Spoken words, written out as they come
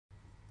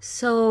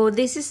So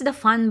this is the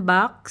fun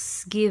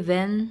box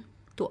given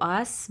to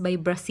us by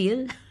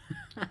Brazil.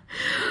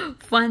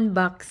 Fun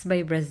box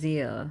by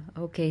Brazil.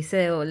 Okay,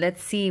 so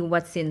let's see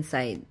what's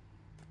inside.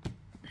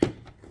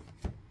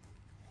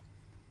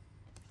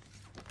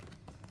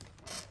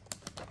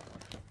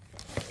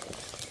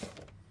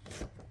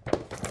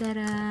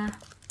 Ta-da!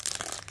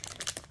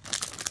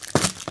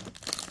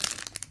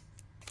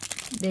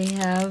 They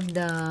have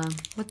the,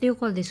 what do you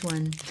call this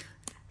one?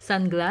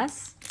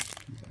 Sunglass?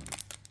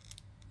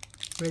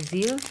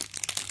 Brazil.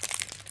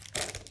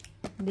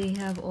 They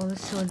have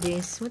also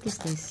this, what is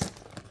this?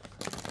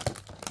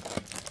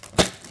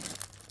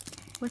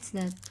 What's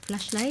that?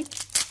 Flashlight?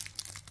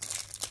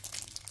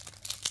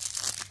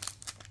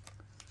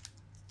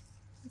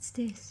 What's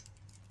this?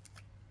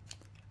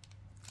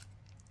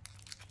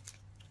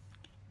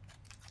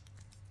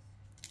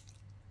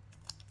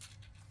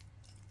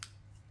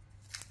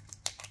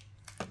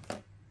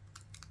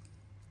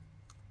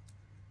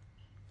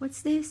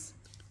 What's this?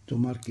 To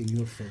mark in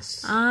your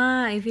face.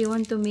 Ah, if you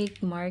want to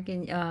make mark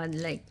in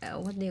like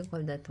what do you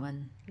call that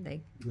one?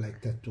 Like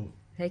tattoo.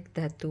 Like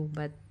tattoo,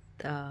 but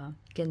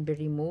can be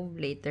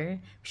removed later.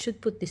 We should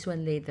put this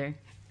one later.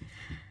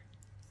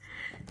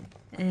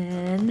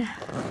 And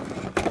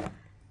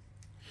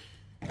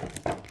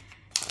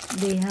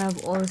they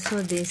have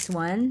also this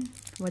one.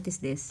 What is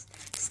this?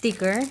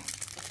 Sticker.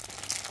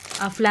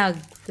 Flag.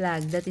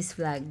 That is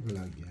flag.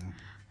 Flag, yeah.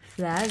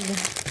 Flag.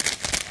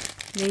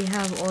 They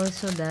have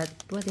also that,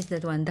 what is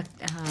that one? The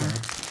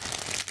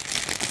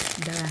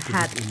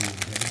hat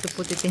to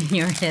put it in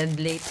your head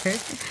later.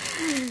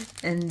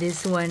 And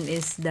this one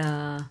is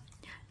the,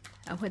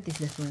 what is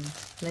that one?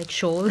 Like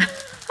shawl.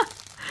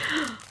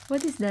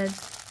 What is that?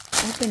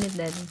 Open it,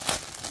 Daddy.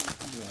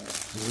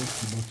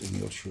 Put in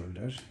your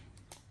shoulder.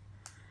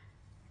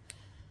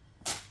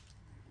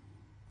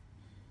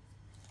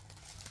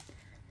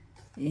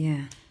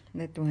 Yeah,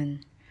 that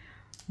one.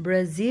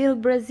 Brazil,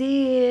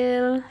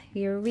 Brazil,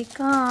 here we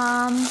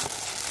come.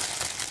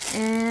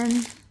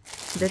 And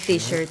the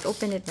t-shirt.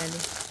 Open it, Daddy.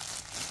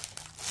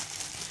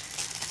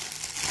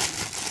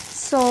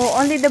 So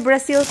only the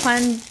Brazil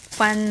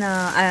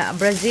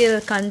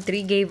Brazil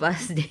country gave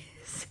us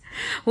this.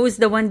 Who's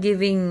the one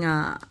giving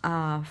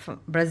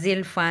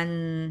Brazil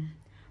fun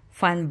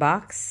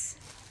box?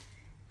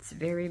 It's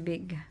very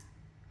big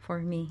for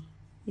me.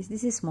 Is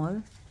this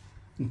small?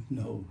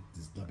 No,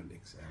 it's double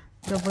XL.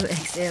 Double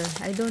XL.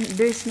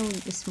 There's no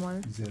small.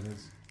 There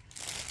is.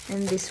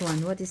 And this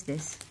one, what is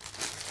this?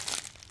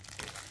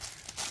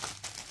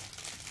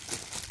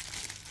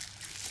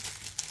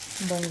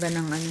 Bongga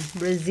ng ano,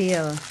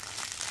 Brazil.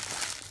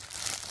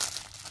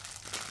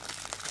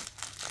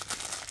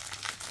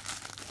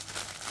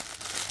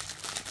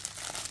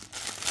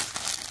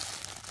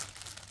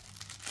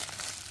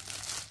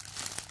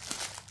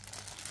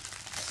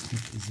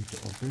 Is it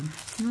open?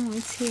 No,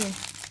 it's here.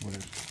 Where?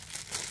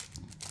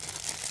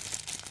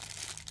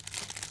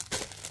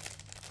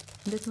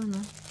 That one,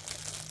 no?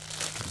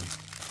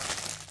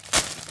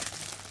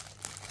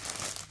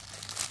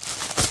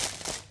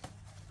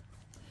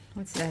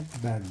 What's that?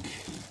 Bag.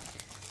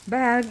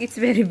 Bag. It's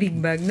very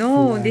big bag.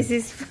 No, Flag. this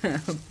is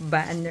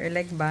banner,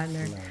 like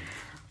banner. Flag.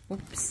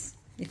 Oops,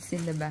 it's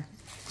in the back.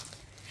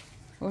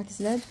 What is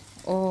that?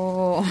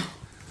 Oh,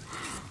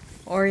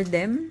 or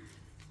them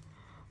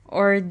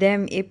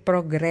e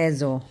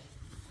progreso.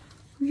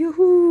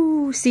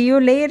 Yoo-hoo! See you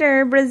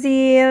later,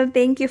 Brazil.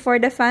 Thank you for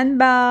the fun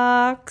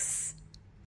box.